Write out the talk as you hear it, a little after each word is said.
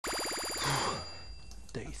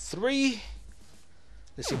Day 3.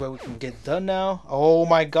 Let's see what we can get done now. Oh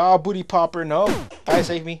my god, booty popper, no. Guys,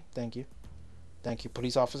 save me. Thank you. Thank you,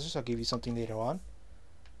 police officers. I'll give you something later on.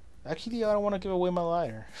 Actually, I don't want to give away my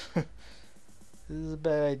lighter. This is a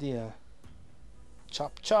bad idea.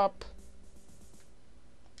 Chop, chop.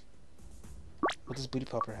 What does booty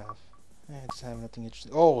popper have? It doesn't have nothing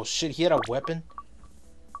interesting. Oh shit, he had a weapon?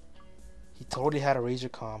 He totally had a razor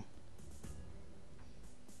comb.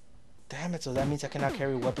 Damn it, so that means I cannot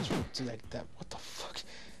carry weapons like that. What the fuck?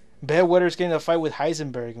 Bedwetter's getting a fight with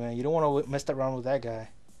Heisenberg, man. You don't want to mess around with that guy.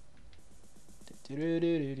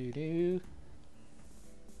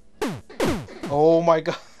 Oh my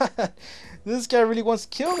god. This guy really wants to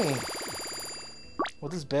kill me.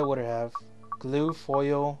 What does Bedwetter have? Glue,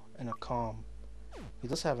 foil, and a comb. He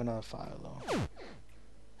does have another file though.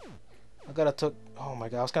 I gotta talk. Oh my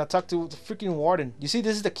god, I was gonna talk to the freaking warden. You see,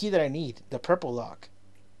 this is the key that I need. The purple lock.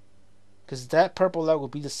 Because that purple lock will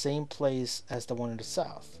be the same place as the one in the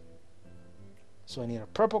south. So I need a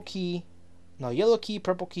purple key. No, yellow key,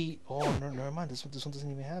 purple key. Oh, no, never mind. This one doesn't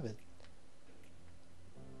even have it.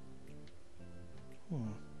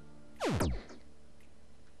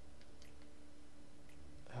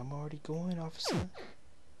 I'm already going, officer.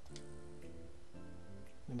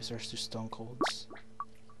 Let me search through stone colds.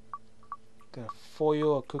 Got a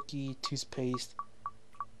foil, a cookie, toothpaste.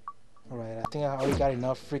 Alright, I think I already got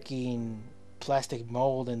enough freaking plastic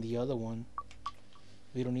mold in the other one.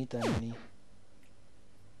 We don't need that many.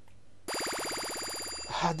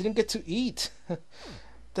 I didn't get to eat.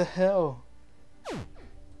 The hell?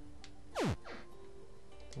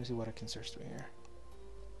 Let me see what I can search through here.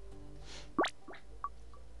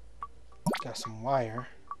 Got some wire.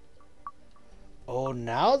 Oh,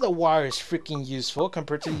 now the wire is freaking useful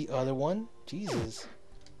compared to the other one. Jesus.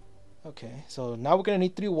 Okay, so now we're gonna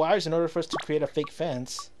need 3 wires in order for us to create a fake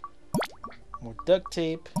fence. More duct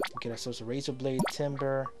tape. We get ourselves a razor blade,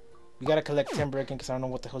 timber. We gotta collect timber again because I don't know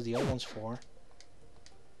what the hell's the other one's for.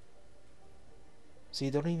 See,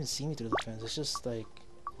 they don't even see me through the fence. It's just like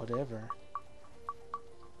whatever.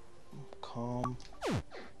 Calm.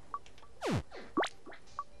 I'll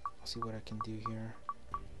see what I can do here.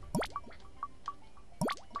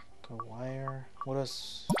 Got wire. What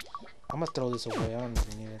else? I'm gonna throw this away. I don't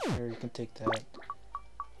even need it. Here, you can take that.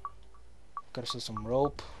 Got ourselves some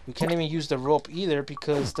rope. We can't even use the rope either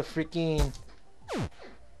because the freaking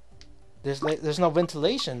there's no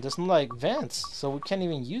ventilation. There's no like vents, so we can't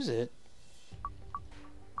even use it.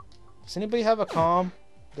 Does anybody have a comb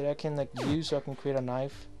that I can like use so I can create a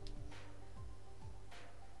knife?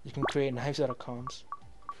 You can create knives out of combs.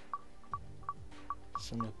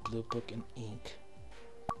 Some like blue book and ink.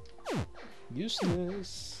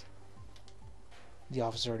 Useless. The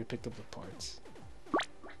officer already picked up the parts.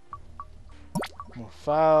 More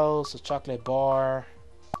files, a chocolate bar.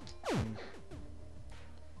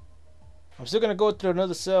 I'm still gonna go through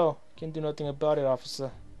another cell. Can't do nothing about it,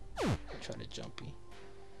 officer. Try to jumpy.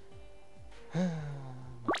 Oh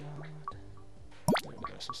my god. There we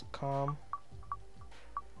go, so some calm.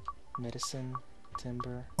 Medicine,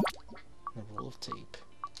 timber, and a roll of tape.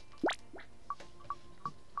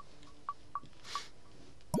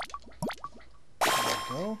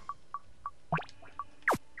 Go.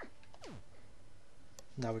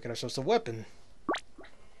 Now we got ourselves a weapon.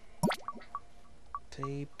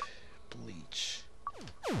 Tape, bleach.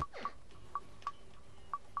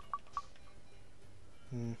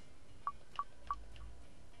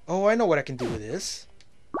 Oh, I know what I can do with this.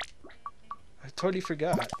 I totally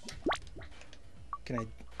forgot. Can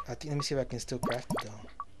I think, let me see if I can still craft it though.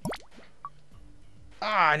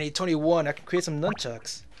 Ah, I need 21. I can create some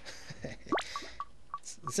nunchucks.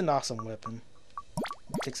 It's an awesome weapon.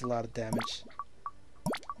 It takes a lot of damage.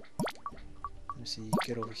 Let me see, you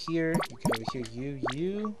get over here, you get over here,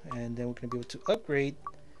 you, and then we're gonna be able to upgrade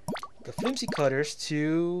the flimsy cutters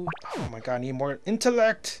to, oh my god, I need more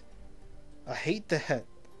intellect. I hate that.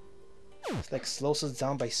 It's like slows us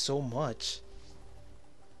down by so much.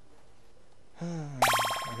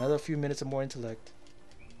 Another few minutes of more intellect.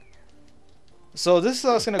 So this is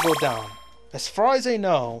how it's gonna go down. As far as I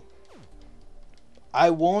know, I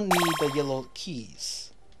won't need the yellow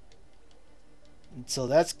keys. So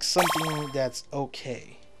that's something that's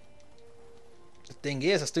okay. The thing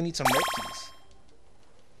is, I still need some red keys.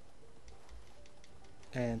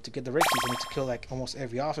 And to get the red keys, I need to kill like almost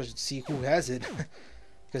every officer to see who has it.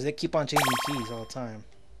 Because they keep on changing keys all the time.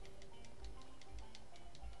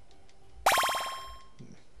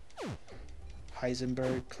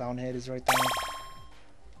 Heisenberg, Clownhead is right there.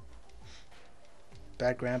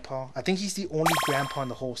 Bad grandpa. I think he's the only grandpa in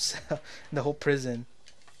the whole cell, in the whole prison.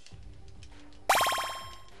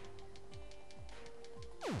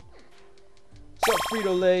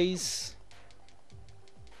 Frito-Lays.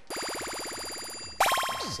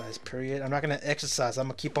 Exercise period. I'm not gonna exercise. I'm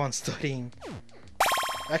gonna keep on studying.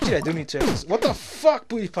 Actually, I do need to exercise. What the fuck,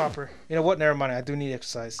 booty popper? You know what? Never mind. I do need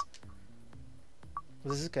exercise.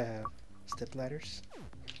 What does this guy have? Step ladders.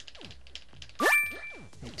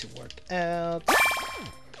 Need to work out.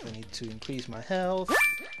 I need to increase my health.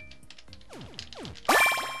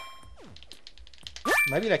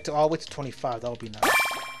 Maybe like all the way to 25. That would be nice.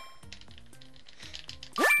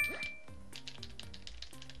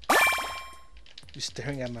 You're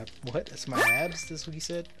staring at my what? That's my abs? That's what he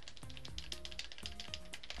said?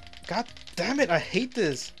 God damn it, I hate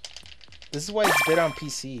this. This is why it's better on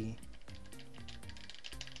PC.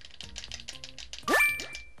 There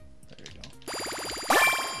we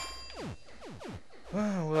go.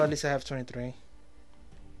 Well, at least I have 23.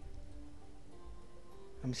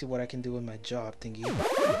 Let me see what I can do with my job thingy.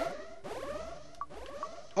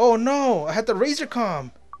 Oh no! I had the razor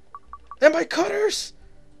comb! And my cutters!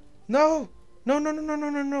 No! No, no, no, no,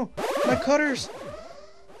 no, no, no! My cutters!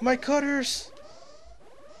 My cutters!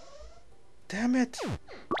 Damn it!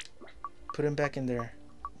 Put him back in there.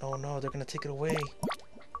 Oh no, they're gonna take it away.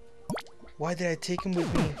 Why did I take him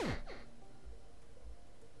with me?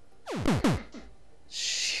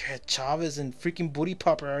 Shit, Chavez and freaking Booty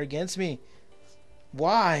Popper are against me.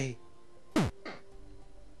 Why?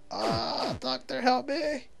 Ah, doctor, help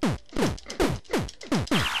me!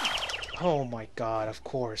 Oh my god, of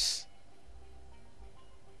course.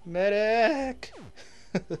 Medic!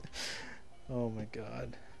 Oh my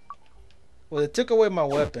god. Well, they took away my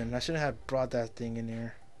weapon. I shouldn't have brought that thing in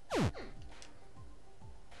here.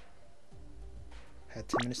 Had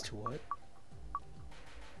 10 minutes to what?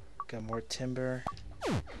 Got more timber.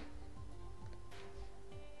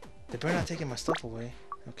 They better not taking my stuff away.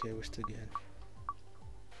 Okay, we're still good.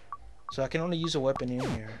 So I can only use a weapon in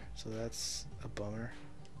here. So that's a bummer.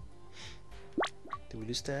 Did we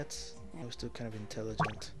lose stats? I was still kind of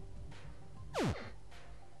intelligent.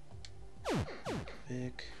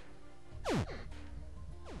 Vic.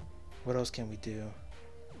 What else can we do?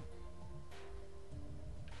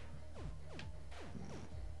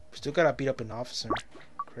 We still gotta beat up an officer.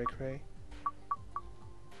 Cray cray.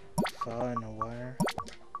 File and a wire.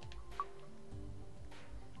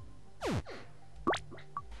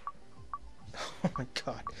 Oh my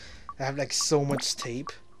god. I have like so much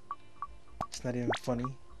tape. It's not even funny.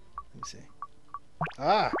 Let me see.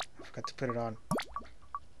 Ah! I forgot to put it on.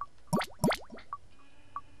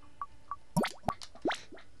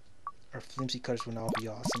 Our flimsy cutters will now be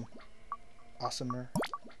awesome. Awesomer.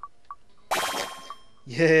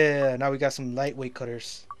 Yeah! Now we got some lightweight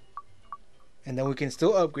cutters. And then we can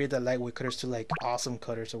still upgrade the lightweight cutters to like awesome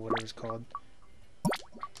cutters or whatever it's called.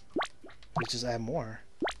 We just add more.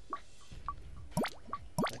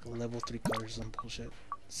 Like level 3 cutters and bullshit.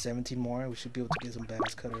 17 more, we should be able to get some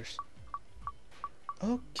badass cutters.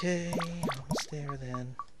 Okay, almost there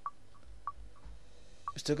then.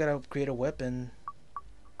 We still gotta create a weapon.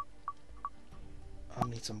 I'll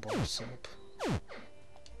need some bar soap.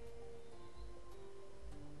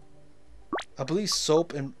 I believe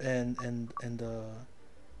soap and the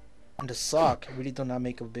sock really do not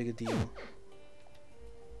make a big a deal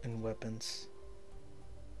in weapons.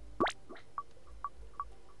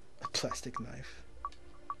 A plastic knife.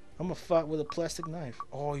 I'm gonna fight with a plastic knife.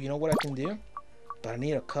 Oh, you know what I can do? But I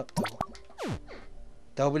need a cup though.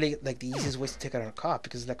 That would be like the easiest way to take out a cop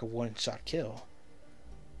because it's like a one-shot kill.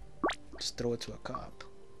 Just throw it to a cop.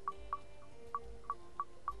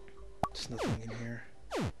 There's nothing in here.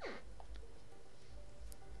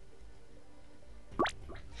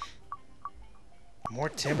 More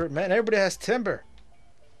timber? Man, everybody has timber.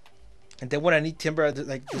 And then when I need timber,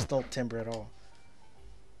 like there's no timber at all.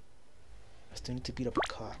 I still need to beat up a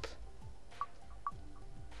cop.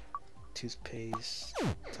 Toothpaste,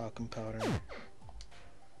 talcum powder.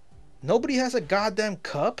 Nobody has a goddamn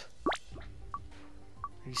cup?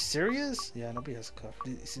 Are you serious? Yeah, nobody has a cup.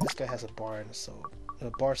 See, this guy has a bar and a soap.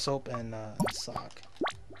 A bar soap and a sock.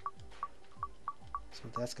 So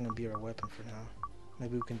that's gonna be our weapon for now.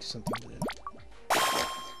 Maybe we can do something with it.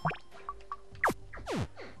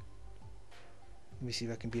 Let me see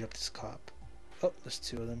if I can beat up this cop. Oh, there's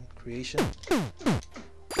 2 of them. Creation.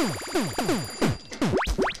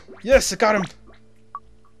 Yes, I got him!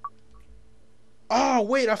 Oh,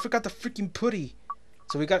 wait, I forgot the freaking putty.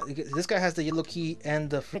 So we got, this guy has the yellow key and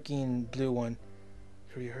the freaking blue one.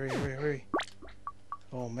 Hurry, hurry, hurry, hurry.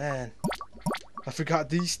 Oh, man. I forgot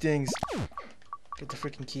these things. Get the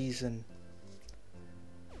freaking keys and...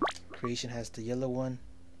 Creation has the yellow one.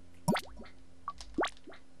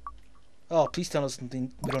 Oh, please tell us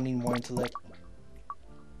something. We don't need more intellect.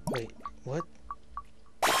 Wait, what?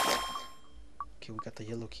 Okay, we got the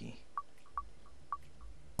yellow key.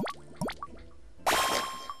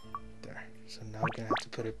 There. So now we're gonna have to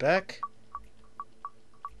put it back.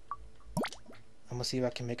 I'm gonna see if I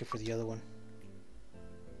can make it for the other one.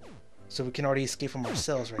 So we can already escape from our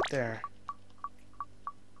cells right there.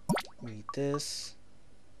 We need this.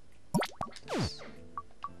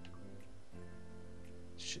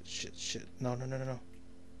 Shit. No.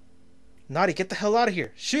 Naughty, get the hell out of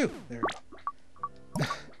here. Shoo! There we go.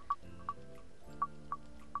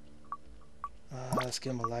 Let's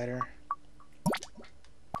give him a lighter.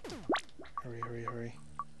 Hurry.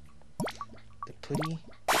 The putty.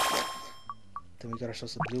 Then we got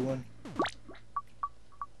ourselves a blue one.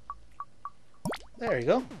 There you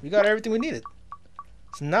go. We got everything we needed.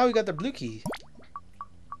 So now we got the blue key.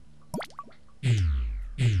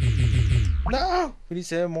 No! We need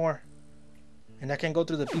 7 more. And I can't go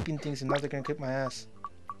through the beeping things and now they're gonna kick my ass.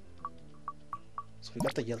 So we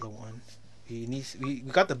got the yellow one. We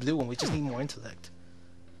got the blue one. We just need more intellect.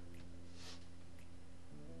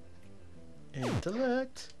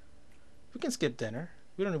 Intellect. We can skip dinner.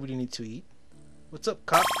 We don't really need to eat. What's up,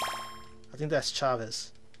 cop? I think that's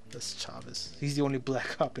Chavez. That's Chavez. He's the only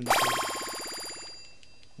black cop in the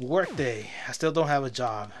game. Work day. I still don't have a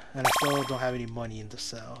job. And I still don't have any money in the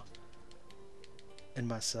cell. In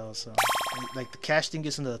my cell, so. Like, the cash thing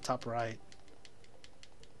is in the top right.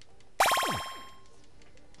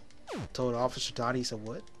 Told Officer Dottie, he said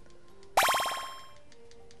what?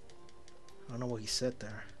 I don't know what he said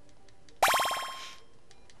there.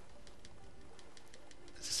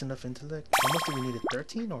 Is this enough intellect? How much do we need?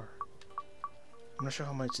 13 or? I'm not sure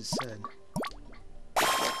how much it said.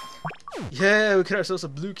 Yeah, we get ourselves a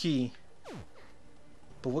blue key.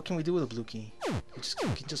 But what can we do with a blue key?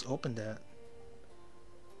 We can just open that.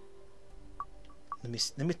 Let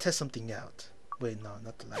me test something out. Wait, no,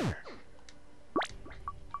 not the lighter.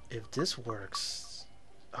 If this works,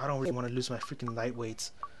 I don't really want to lose my freaking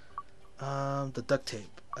lightweights. The duct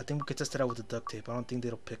tape. I think we could test it out with the duct tape. I don't think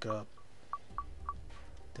they'll pick it up.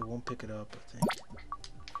 They won't pick it up, I think.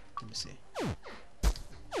 Let me see.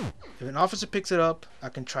 If an officer picks it up, I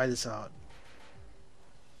can try this out.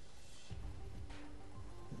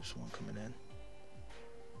 There's one coming in.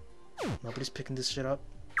 Nobody's picking this shit up.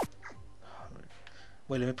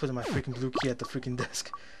 Wait, let me put my freaking blue key at the freaking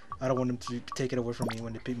desk. I don't want them to take it away from me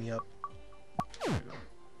when they pick me up. There we go.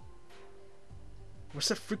 Where's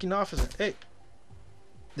the freaking officer? Hey!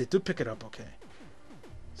 They do pick it up, okay.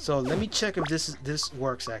 So let me check if this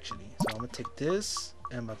works actually. So I'm gonna take this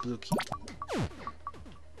and my blue key.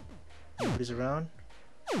 Nobody's around.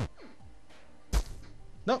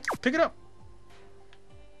 No, pick it up!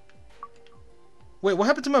 Wait, what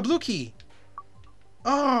happened to my blue key?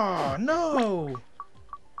 Oh, no!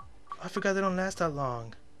 I forgot they don't last that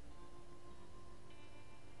long.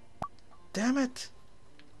 Damn it!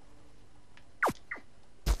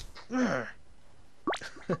 I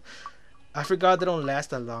forgot they don't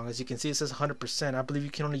last that long. As you can see, it says 100%. I believe you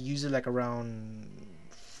can only use it like around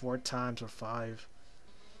 4 times or 5.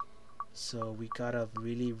 So we gotta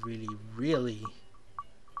really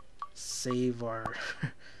save our...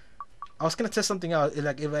 I was gonna test something out.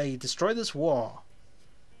 Like if I destroy this wall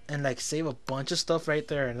and like save a bunch of stuff right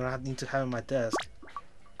there and I need to have it on my desk,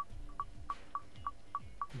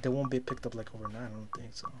 they won't be picked up like overnight. I don't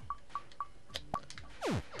think so.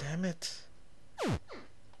 Damn it.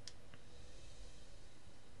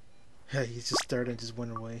 Yeah, he just started and just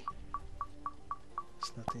went away.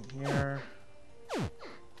 There's nothing here.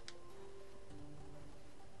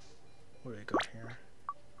 What do we got here?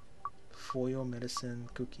 Foil, medicine,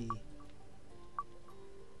 cookie.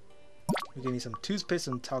 We're gonna need some toothpaste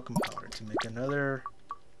and talcum powder to make another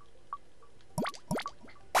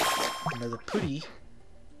putty.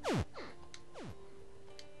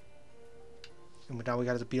 And now we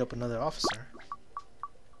gotta beat up another officer.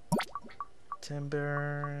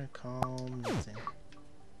 Timber, calm, nothing.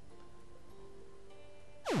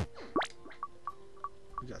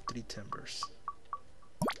 We got 3 timbers.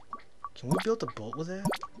 Can we build a boat with that?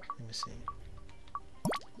 Let me see.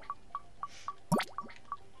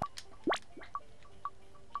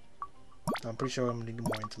 I'm pretty sure I'm gonna need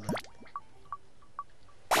more intellect.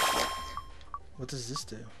 What does this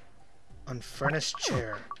do? Unfurnished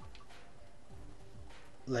chair.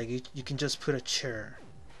 Like you can just put a chair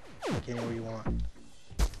like anywhere you want.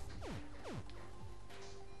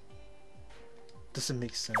 Doesn't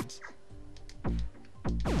make sense.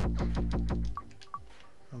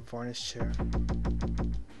 Unvarnished chair.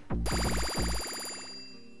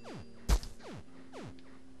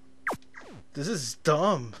 This is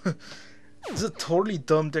dumb. This is a totally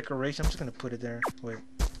dumb decoration. I'm just gonna put it there. Wait.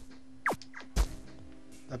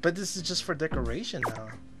 I bet this is just for decoration now,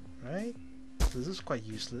 right? This is quite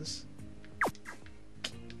useless.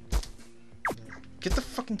 Get the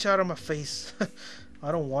fucking child out of my face.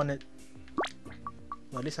 I don't want it.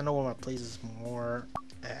 Well, at least I know where my place is more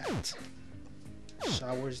at.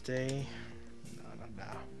 Showers day. No.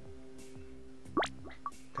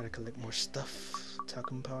 Gotta collect more stuff.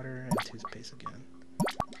 Talcum powder and toothpaste again.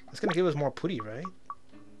 That's gonna give us more putty, right?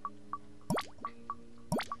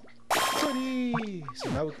 Putty! So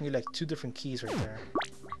now we can get like 2 different keys right there.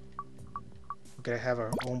 We're gonna have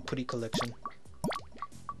our own putty collection.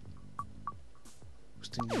 We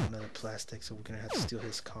still need another plastic, so we're gonna have to steal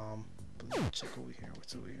his comm. But let me check over here.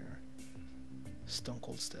 What's over here? Stone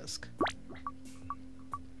Cold's desk.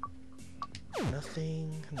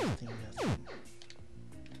 Nothing.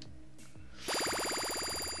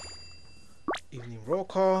 Evening roll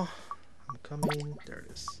call. I'm coming. There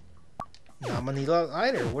it is. Now I'm gonna need a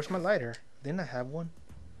lighter. Where's my lighter? Didn't I have one?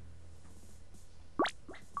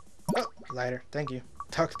 Oh, lighter. Thank you.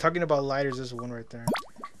 Talking about lighters, there's one right there.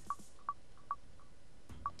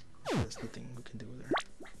 There's nothing we can do there.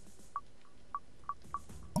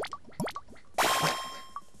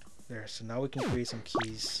 There. So now we can create some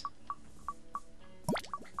keys.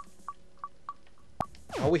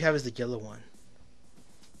 All we have is the yellow one.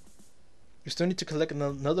 We still need to collect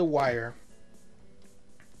another wire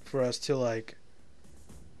for us to like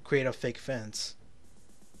create a fake fence.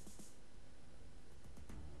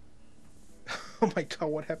 Oh my god,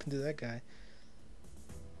 what happened to that guy?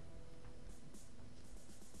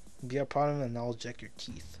 Be a problem and I'll eject your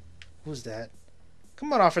teeth. Who's that?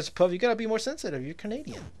 Come on, Officer Puff, you gotta be more sensitive. You're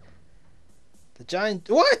Canadian. The giant.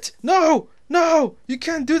 What? No! No! You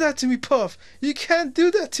can't do that to me, Puff! You can't do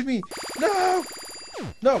that to me! No!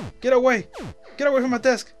 No! Get away! Get away from my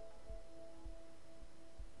desk!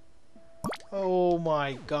 Oh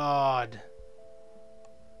my god.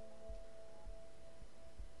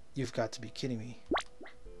 You've got to be kidding me.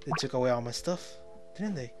 They took away all my stuff,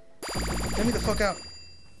 didn't they? Get me the fuck out!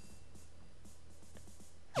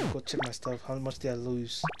 I'll go check my stuff. How much did I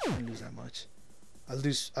lose? I didn't lose that much.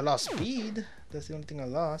 I lost speed. That's the only thing I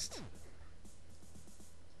lost.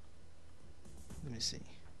 Let me see.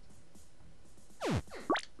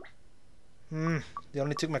 They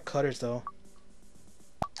only took my cutters though.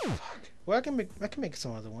 Fuck. Well, I can make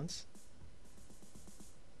some other ones.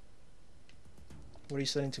 What are you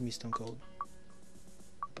sending to me, Stone Cold?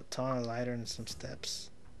 Baton, a lighter, and some steps.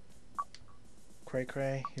 Cray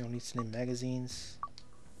cray. You don't need to name magazines.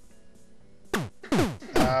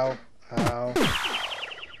 Ow. Ow.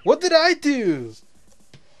 What did I do?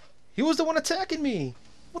 He was the one attacking me.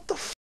 What the f